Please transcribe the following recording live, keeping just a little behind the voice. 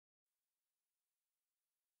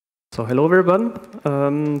So hello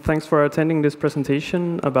everyone. Thanks for attending this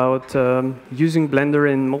presentation about using Blender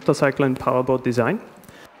in motorcycle and powerboat design.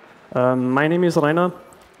 My name is Rainer.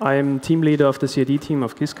 I am team leader of the CAD team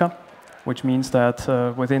of Kiska, which means that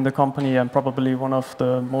within the company I'm probably one of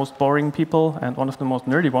the most boring people and one of the most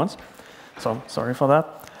nerdy ones. So sorry for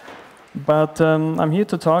that. But I'm here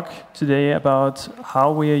to talk today about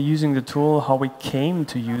how we are using the tool, how we came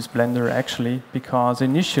to use Blender actually, because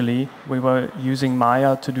initially we were using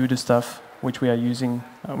Maya to do the stuff which we are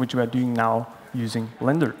doing now using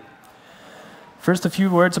Blender. First, a few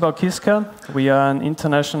words about Kiska. We are an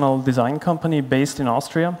international design company based in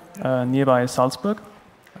Austria, nearby Salzburg.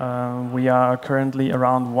 We are currently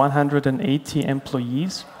around 180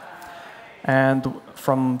 employees and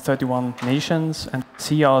from 31 nations, and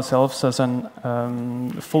see ourselves as a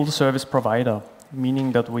full-service provider,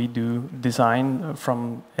 meaning that we do design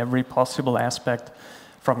from every possible aspect,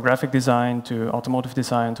 from graphic design to automotive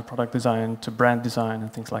design to product design to brand design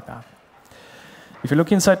and things like that. If you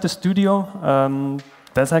look inside the studio,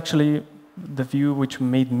 that's actually the view which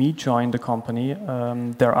made me join the company.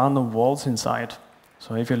 There are no walls inside.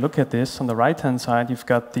 So if you look at this, on the right-hand side, you've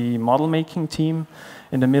got the model-making team.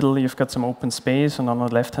 In the middle, you've got some open space. And on the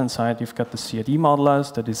left-hand side, you've got the CAD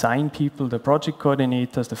modelers, the design people, the project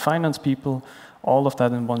coordinators, the finance people, all of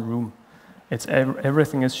that in one room.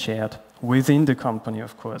 Everything is shared within the company,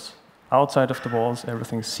 of course. Outside of the walls,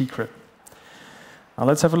 everything is secret. Now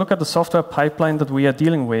let's have a look at the software pipeline that we are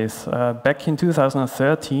dealing with. Back in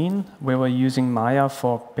 2013, we were using Maya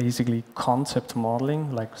for basically concept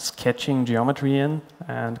modeling, like sketching geometry in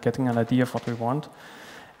and getting an idea of what we want.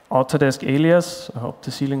 Autodesk Alias, I hope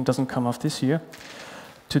the ceiling doesn't come off this year,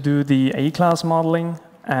 to do the A-class modeling,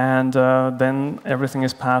 and then everything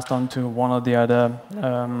is passed on to one or the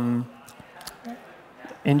other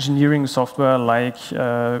engineering software like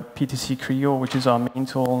PTC Creo, which is our main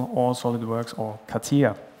tool, or SolidWorks, or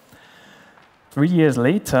CATIA. 3 years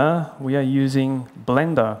later, we are using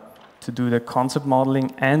Blender to do the concept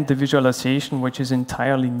modeling and the visualization, which is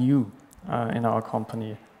entirely new in our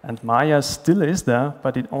company. And Maya still is there,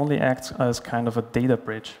 but it only acts as kind of a data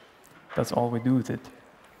bridge. That's all we do with it.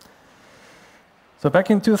 So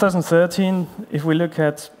back in 2013, if we look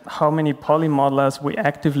at how many poly modelers we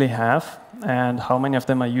actively have and how many of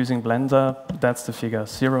them are using Blender, that's the figure,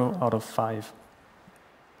 0 out of 5.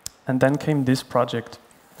 And then came this project.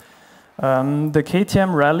 The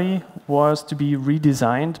KTM Rally was to be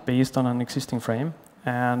redesigned based on an existing frame.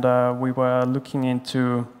 And we were looking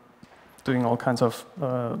into doing all kinds of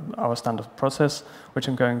our standard process, which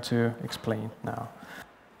I'm going to explain now.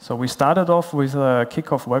 So we started off with a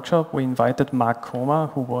kickoff workshop. We invited Mark Koma,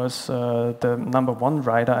 who was the #1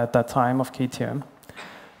 rider at that time of KTM,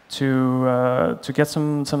 to get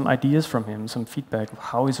some ideas from him, some feedback.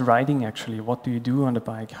 How is riding actually? What do you do on the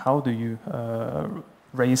bike? How do you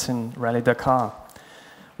race in Rally Dakar?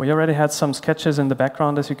 We already had some sketches in the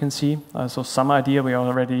background, as you can see, so some idea we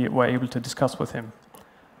already were able to discuss with him.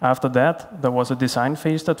 After that, there was a design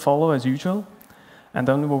phase that followed, as usual, and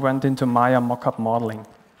then we went into Maya mockup modeling.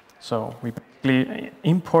 So we basically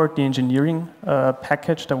import the engineering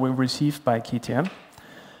package that we received by KTM,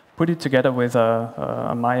 put it together with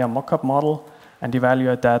a Maya mockup model, and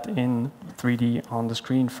evaluate that in 3D on the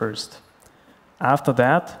screen first. After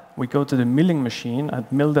that, we go to the milling machine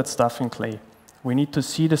and mill that stuff in clay. We need to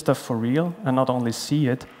see the stuff for real, and not only see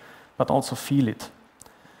it, but also feel it.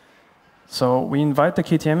 So we invite the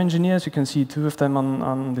KTM engineers. You can see 2 of them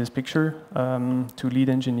on this picture, 2 lead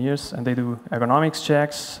engineers, and they do ergonomics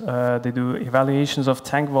checks. They do evaluations of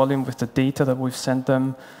tank volume with the data that we've sent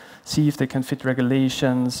them, see if they can fit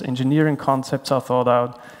regulations, engineering concepts are thought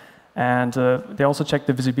out, and they also check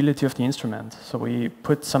the visibility of the instrument. So we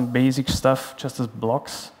put some basic stuff just as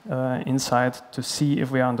blocks inside to see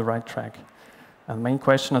if we are on the right track. And the main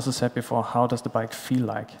question, as I said before, how does the bike feel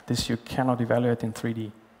like? This you cannot evaluate in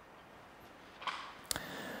 3D.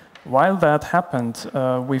 While that happened,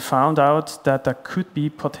 we found out that there could be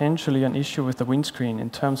potentially an issue with the windscreen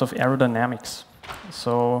in terms of aerodynamics.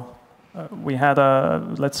 So we had,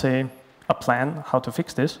 let's say, a plan how to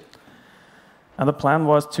fix this. And the plan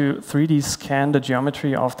was to 3D scan the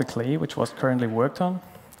geometry of the clay, which was currently worked on,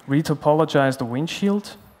 retopologize the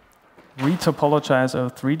windshield, retopologize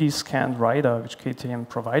a 3D scanned rider, which KTM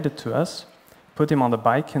provided to us, put him on the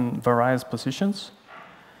bike in various positions,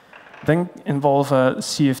 then involve a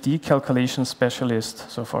CFD calculation specialist,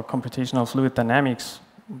 so for computational fluid dynamics,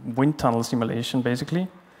 wind tunnel simulation basically,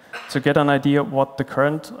 to get an idea of what the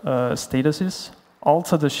current status is,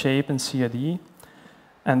 alter the shape in CAD,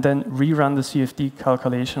 and then rerun the CFD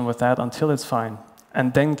calculation with that until it's fine.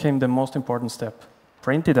 And then came the most important step,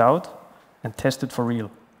 print it out and test it for real.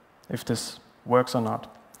 if this works or not.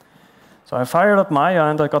 So I fired up Maya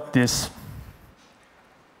and I got this.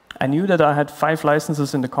 I knew that I had 5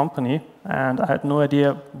 licenses in the company, and I had no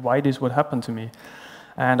idea why this would happen to me.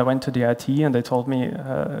 And I went to the IT and they told me,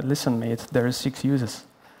 listen, mate, there are 6 users.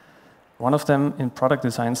 One of them in product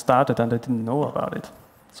design started and I didn't know about it.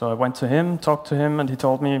 So I went to him, talked to him, and he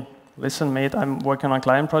told me, listen, mate, I'm working on a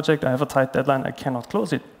client project, I have a tight deadline, I cannot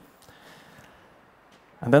close it.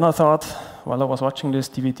 And then I thought, well, I was watching this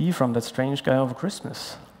DVD from that strange guy over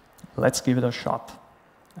Christmas. Let's give it a shot.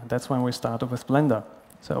 And that's when we started with Blender.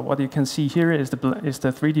 So what you can see here is the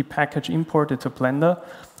 3D package imported to Blender,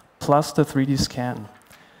 plus the 3D scan.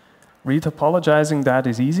 Retopologizing that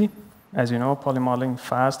is easy. As you know, polymodeling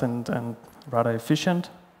fast and rather efficient.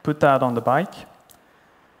 Put that on the bike.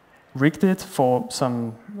 Rigged it for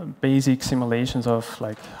some basic simulations of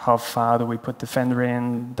like how far do we put the fender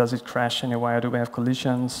in, does it crash anywhere, do we have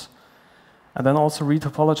collisions? And then also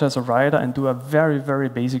retopologize a rider and do a very, very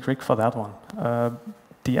basic rig for that one.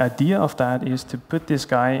 The idea of that is to put this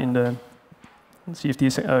guy in the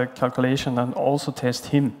CFD calculation and also test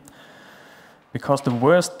him. Because the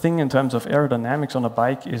worst thing in terms of aerodynamics on a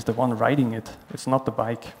bike is the one riding it. It's not the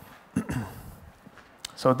bike.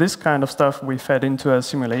 So this kind of stuff we fed into a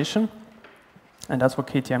simulation, and that's what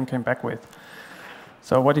KTM came back with.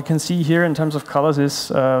 So what you can see here in terms of colors is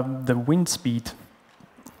the wind speed,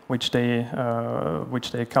 which they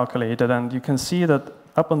calculated, and you can see that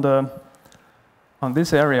up on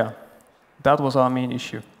this area, that was our main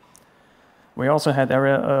issue. We also had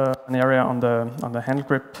an area on the hand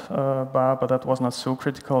grip bar, but that was not so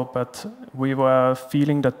critical. But we were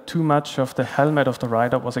feeling that too much of the helmet of the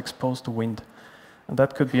rider was exposed to wind. And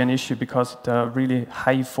that could be an issue because there are really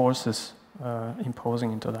high forces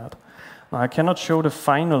imposing into that. Now, I cannot show the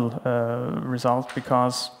final result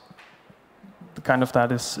because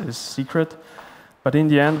that is secret. But in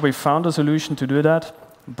the end, we found a solution to do that,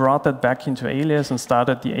 brought that back into Alias and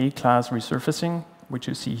started the A-class resurfacing, which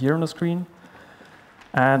you see here on the screen.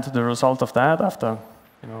 And the result of that, after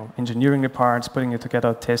engineering the parts, putting it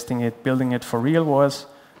together, testing it, building it for real, was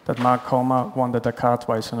that Mark Koma won the Dakar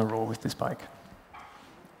twice in a row with this bike.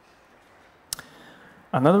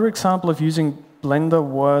 Another example of using Blender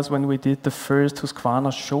was when we did the first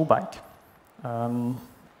Husqvarna show bike.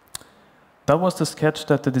 That was the sketch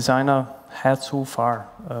that the designer had so far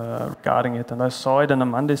regarding it. And I saw it in a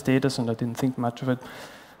Monday status, and I didn't think much of it,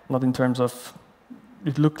 not in terms of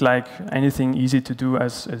it looked like anything easy to do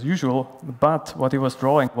as usual, but what he was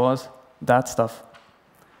drawing was that stuff.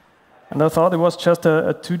 And I thought it was just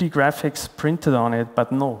a 2D graphics printed on it,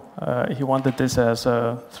 but no. He wanted this as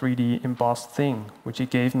a 3D embossed thing, which he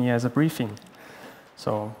gave me as a briefing.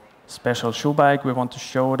 So, special show bike, we want to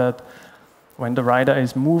show that when the rider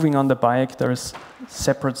is moving on the bike, there's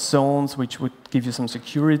separate zones which would give you some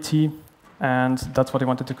security, and that's what he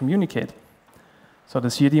wanted to communicate. So the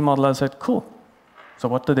CAD modeler said, cool. So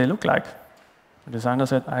what do they look like? The designer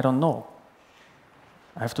said, I don't know.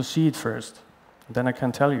 I have to see it first. Then I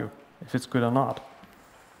can tell you if it's good or not.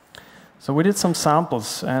 So we did some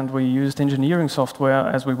samples, and we used engineering software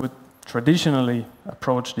as we would traditionally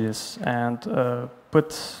approach this, and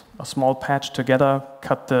put a small patch together,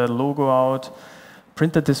 cut the logo out,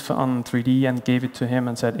 printed this on 3D, and gave it to him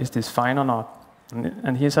and said, is this fine or not?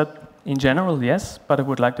 And he said, in general, yes, but I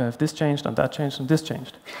would like to have this changed, and that changed, and this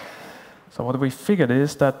changed. So what we figured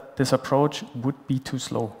is that this approach would be too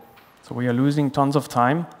slow. So we are losing tons of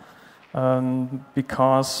time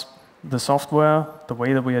because the software, the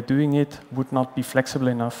way that we are doing it, would not be flexible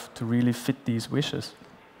enough to really fit these wishes.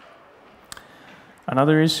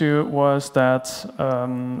 Another issue was that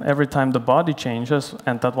every time the body changes,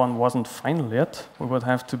 and that one wasn't final yet, we would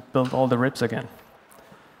have to build all the ribs again.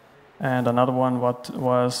 And another one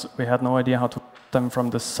was we had no idea how to put them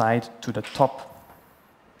from the side to the top.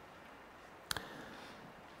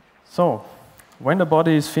 So, when the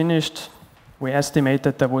body is finished, we estimate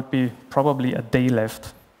that there would be probably a day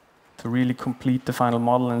left to really complete the final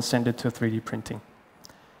model and send it to 3D printing.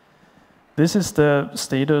 This is the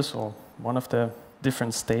status, or one of the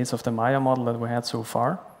different states of the Maya model that we had so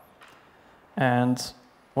far. And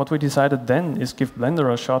what we decided then is give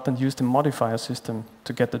Blender a shot and use the modifier system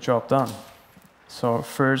to get the job done. So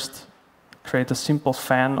first, create a simple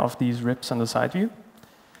fan of these ribs on the side view.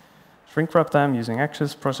 Shrink wrap them using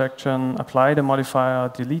axis projection, apply the modifier,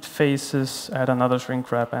 delete faces, add another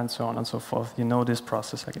shrink wrap, and so on and so forth. You know this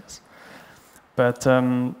process, I guess. But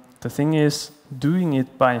the thing is, doing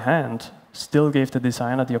it by hand still gave the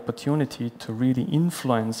designer the opportunity to really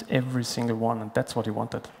influence every single one, and that's what he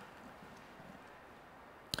wanted.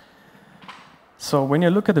 So when you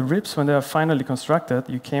look at the ribs, when they are finally constructed,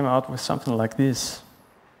 you came out with something like this.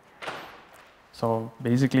 So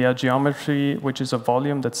basically a geometry which is a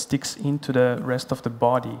volume that sticks into the rest of the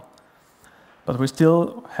body. But we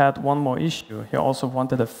still had one more issue. He also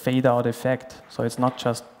wanted a fade-out effect. So it's not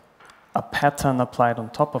just a pattern applied on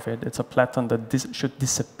top of it. It's a pattern that should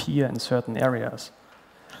disappear in certain areas.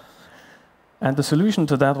 And the solution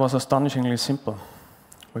to that was astonishingly simple.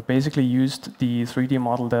 We basically used the 3D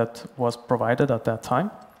model that was provided at that time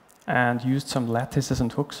and used some lattices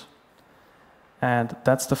and hooks. And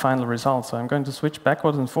that's the final result. So I'm going to switch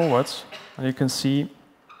backwards and forwards. And you can see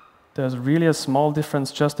there's really a small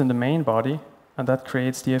difference just in the main body, and that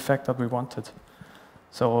creates the effect that we wanted.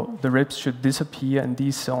 So the ribs should disappear in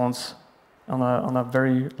these zones on a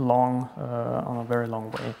very long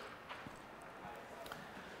way.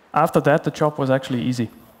 After that, the job was actually easy.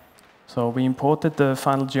 So we imported the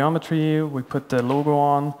final geometry, we put the logo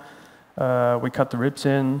on, we cut the ribs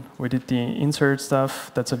in, we did the insert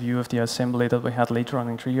stuff. That's a view of the assembly that we had later on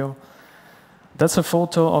in Trio. That's a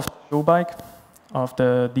photo of the show bike, of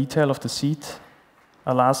the detail of the seat.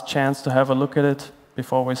 A last chance to have a look at it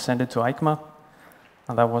before we send it to EICMA.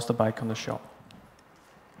 And that was the bike on the show.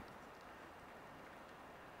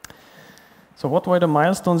 So what were the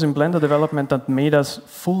milestones in Blender development that made us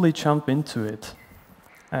fully jump into it,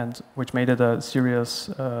 and which made it a serious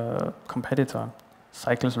competitor?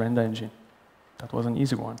 Cycles render engine. That was an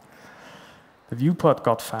easy one. The viewport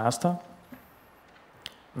got faster.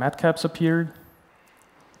 Matcaps appeared.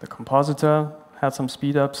 The compositor had some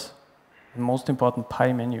speed-ups. And most important,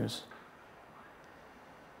 pie menus.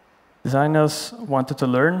 Designers wanted to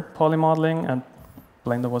learn polymodeling, and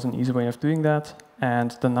Blender was an easy way of doing that.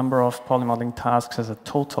 And the number of polymodeling tasks as a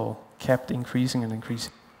total kept increasing and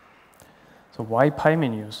increasing. So why pie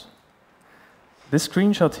menus? This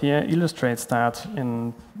screenshot here illustrates that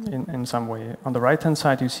in some way. On the right-hand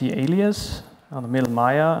side, you see Alias, on the middle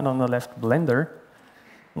Maya, and on the left Blender.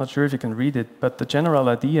 I'm not sure if you can read it, but the general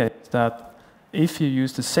idea is that if you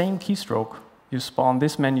use the same keystroke, you spawn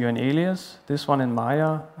this menu in Alias, this one in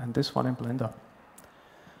Maya, and this one in Blender.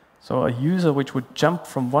 So a user which would jump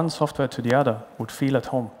from one software to the other would feel at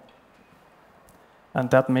home. And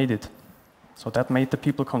that made it. So that made the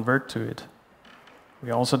people convert to it.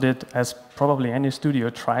 We also did, as probably any studio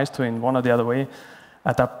tries to in one or the other way,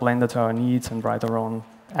 adapt Blender to our needs and write our own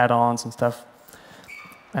add-ons and stuff.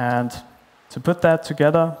 And to put that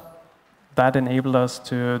together, that enabled us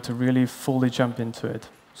to really fully jump into it.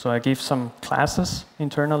 So I gave some classes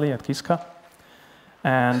internally at Kiska.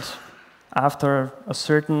 And after a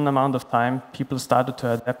certain amount of time, people started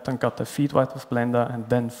to adapt and got their feet wet with Blender and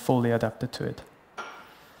then fully adapted to it.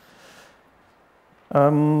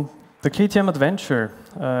 The KTM Adventure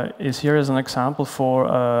is here as an example for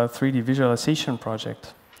a 3D visualization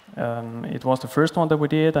project. It was the first one that we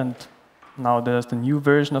did, and now there's the new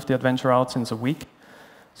version of the adventure out since a week.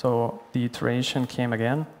 So the iteration came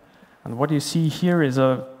again. And what you see here is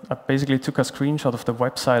I basically took a screenshot of the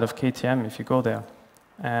website of KTM if you go there.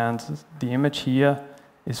 And the image here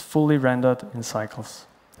is fully rendered in Cycles.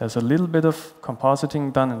 There's a little bit of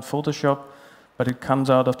compositing done in Photoshop, but it comes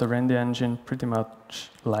out of the render engine pretty much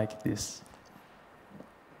like this.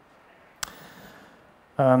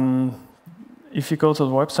 If you go to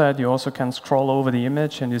the website, you also can scroll over the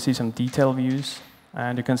image and you see some detail views.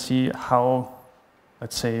 And you can see how,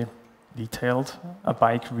 let's say, detailed a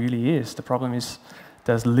bike really is. The problem is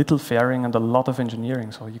there's little fairing and a lot of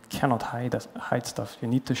engineering, so you cannot hide stuff. You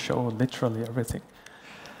need to show literally everything.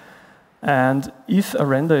 And if a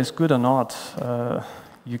render is good or not,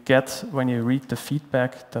 you get when you read the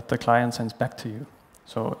feedback that the client sends back to you.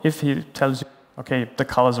 So if he tells you, okay, the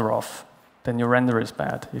colors are off, then your render is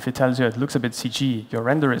bad. If he tells you it looks a bit CG, your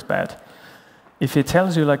render is bad. If he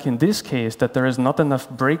tells you, like in this case, that there is not enough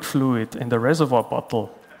brake fluid in the reservoir bottle,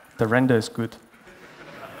 the render is good.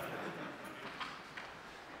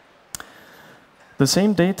 The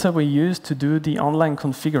same data we use to do the online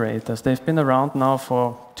configurators. They've been around now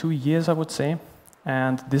for 2 years, I would say.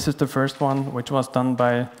 And this is the first one, which was done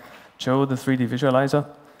by Joe, the 3D visualizer,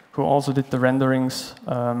 who also did the renderings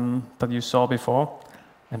that you saw before.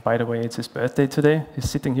 And by the way, it's his birthday today. He's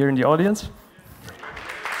sitting here in the audience.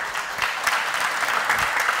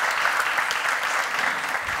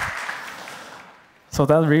 So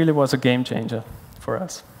that really was a game changer for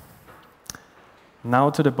us. Now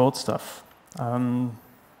to the boat stuff. In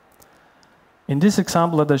this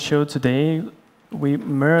example that I showed today, we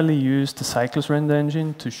merely used the Cycles render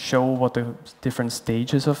engine to show what the different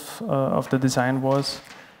stages of the design was.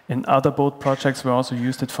 In other boat projects, we also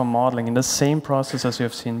used it for modeling in the same process as you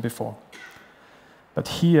have seen before. But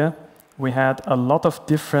here, we had a lot of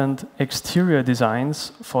different exterior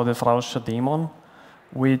designs for the Frauscher Demon,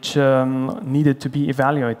 which needed to be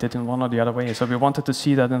evaluated in one or the other way. So we wanted to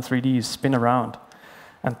see that in 3D spin around.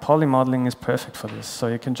 And poly modeling is perfect for this. So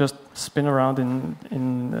you can just spin around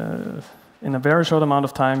in a very short amount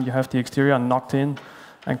of time. You have the exterior knocked in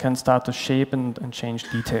and can start to shape and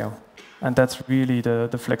change detail. And that's really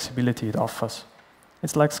the flexibility it offers.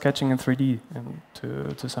 It's like sketching in 3D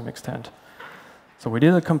to some extent. So we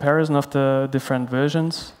did a comparison of the different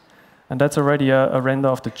versions. And that's already a render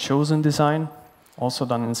of the chosen design, also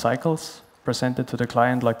done in cycles, presented to the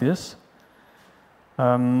client like this.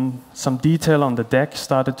 Some detail on the deck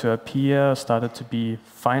started to appear, started to be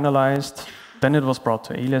finalized. Then it was brought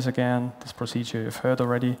to Alias again, this procedure you've heard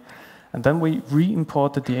already. And then we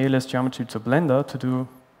re-imported the Alias geometry to Blender to do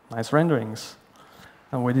nice renderings.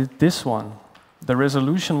 And we did this one. The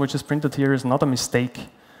resolution which is printed here is not a mistake.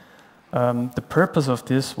 The purpose of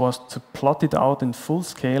this was to plot it out in full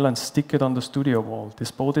scale and stick it on the studio wall.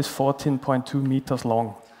 This boat is 14.2 meters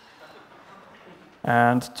long.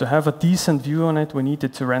 And to have a decent view on it, we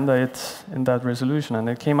needed to render it in that resolution. And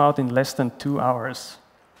it came out in less than 2 hours.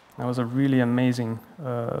 That was a really amazing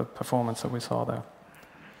performance that we saw there.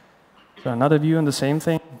 So another view on the same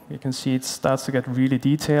thing. You can see it starts to get really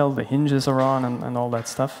detailed. The hinges are on and all that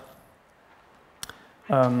stuff.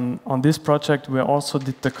 On this project, we also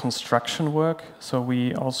did the construction work. So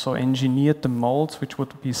we also engineered the molds, which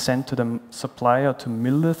would be sent to the supplier to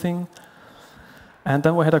mill the thing. And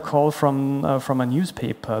then we had a call from a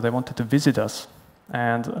newspaper. They wanted to visit us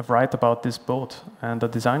and write about this boat and the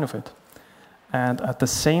design of it. And at the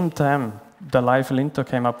same time, the Live Linter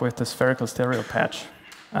came up with the spherical stereo patch.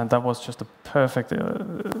 And that was just a perfect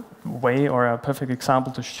way or a perfect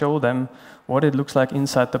example to show them what it looks like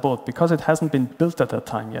inside the boat, because it hasn't been built at that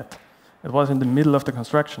time yet. It was in the middle of the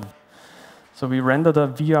construction. So we rendered a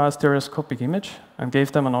VR stereoscopic image and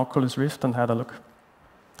gave them an Oculus Rift and had a look.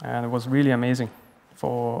 And it was really amazing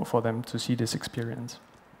for them to see this experience.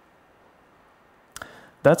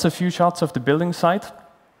 That's a few shots of the building site.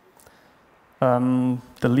 The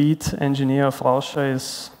lead engineer of Rauscher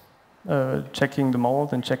is checking the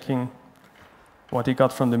mold and checking what he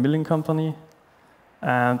got from the milling company.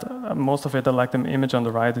 And most of it, I like the image on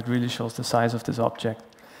the right, it really shows the size of this object.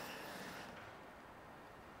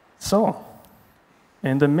 So,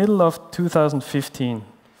 in the middle of 2015,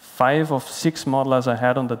 5 of 6 modelers I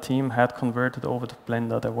had on the team had converted over to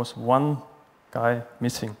Blender. There was one guy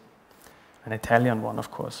missing, an Italian one, of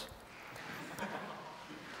course.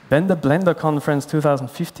 Then the Blender conference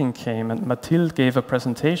 2015 came, and Mathilde gave a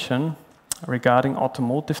presentation regarding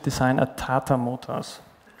automotive design at Tata Motors.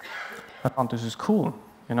 I found this is cool.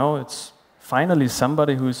 You know, it's finally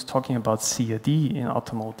somebody who is talking about CAD in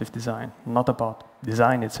automotive design, not about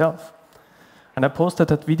design itself. And I posted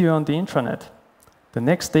that video on the intranet. The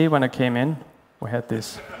next day when I came in, we had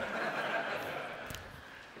this.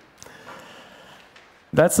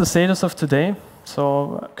 That's the status of today.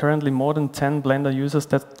 So currently more than 10 Blender users,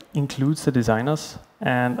 that includes the designers.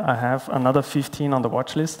 And I have another 15 on the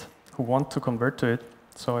watch list who want to convert to it.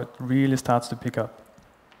 So it really starts to pick up.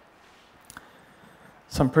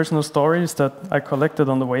 Some personal stories that I collected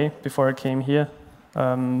on the way before I came here.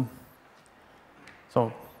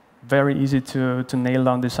 So very easy to nail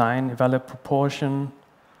down design, evaluate proportion.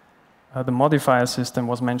 The modifier system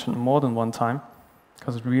was mentioned more than one time,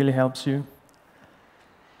 because it really helps you.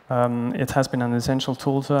 It has been an essential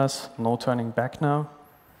tool to us, no turning back now.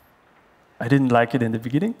 I didn't like it in the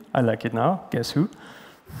beginning, I like it now, guess who?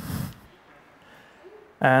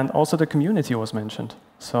 And also the community was mentioned.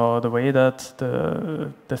 So the way that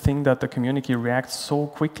the thing that the community reacts so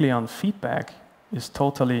quickly on feedback is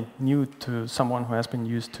totally new to someone who has been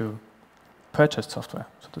used to purchased software,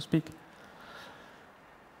 so to speak.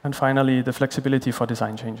 And finally, the flexibility for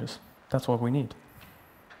design changes. That's what we need.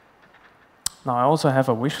 Now, I also have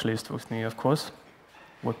a wish list with me, of course.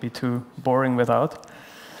 Would be too boring without.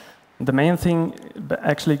 The main thing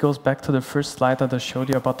actually goes back to the first slide that I showed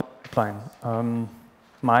you about the pipeline.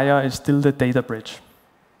 Maya is still the data bridge.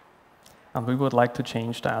 And we would like to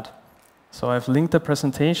change that. So I've linked a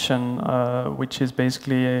presentation, which is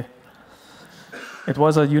basically, it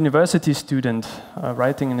was a university student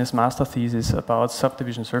writing in his master thesis about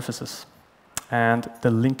subdivision surfaces and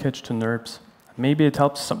the linkage to NURBS. Maybe it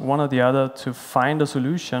helps one or the other to find a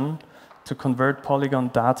solution to convert polygon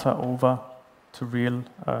data over to real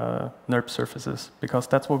NURBS surfaces, because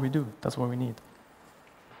that's what we do, that's what we need.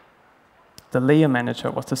 The layer manager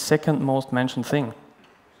was the second most mentioned thing,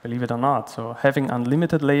 believe it or not. So having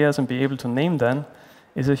unlimited layers and be able to name them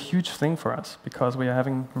is a huge thing for us, because we are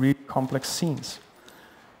having really complex scenes.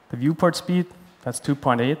 The viewport speed, that's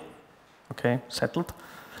 2.8, okay, settled.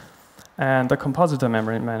 And the compositor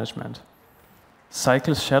memory management.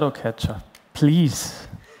 Cycle shadow catcher. Please,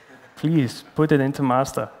 please put it into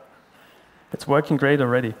master. It's working great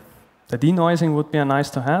already. The denoising would be a nice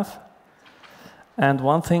to have. And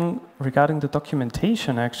one thing regarding the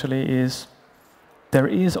documentation actually is there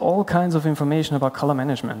is all kinds of information about color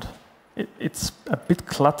management. It's a bit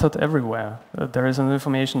cluttered everywhere. There is an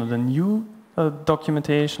information on the new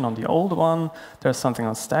documentation, on the old one. There's something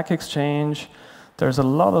on Stack Exchange. There's a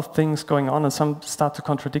lot of things going on, and some start to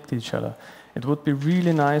contradict each other. It would be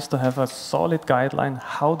really nice to have a solid guideline.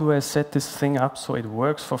 How do I set this thing up so it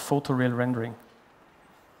works for photoreal rendering?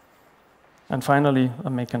 And finally,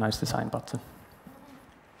 make a nice design button.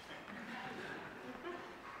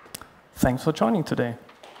 Thanks for joining today.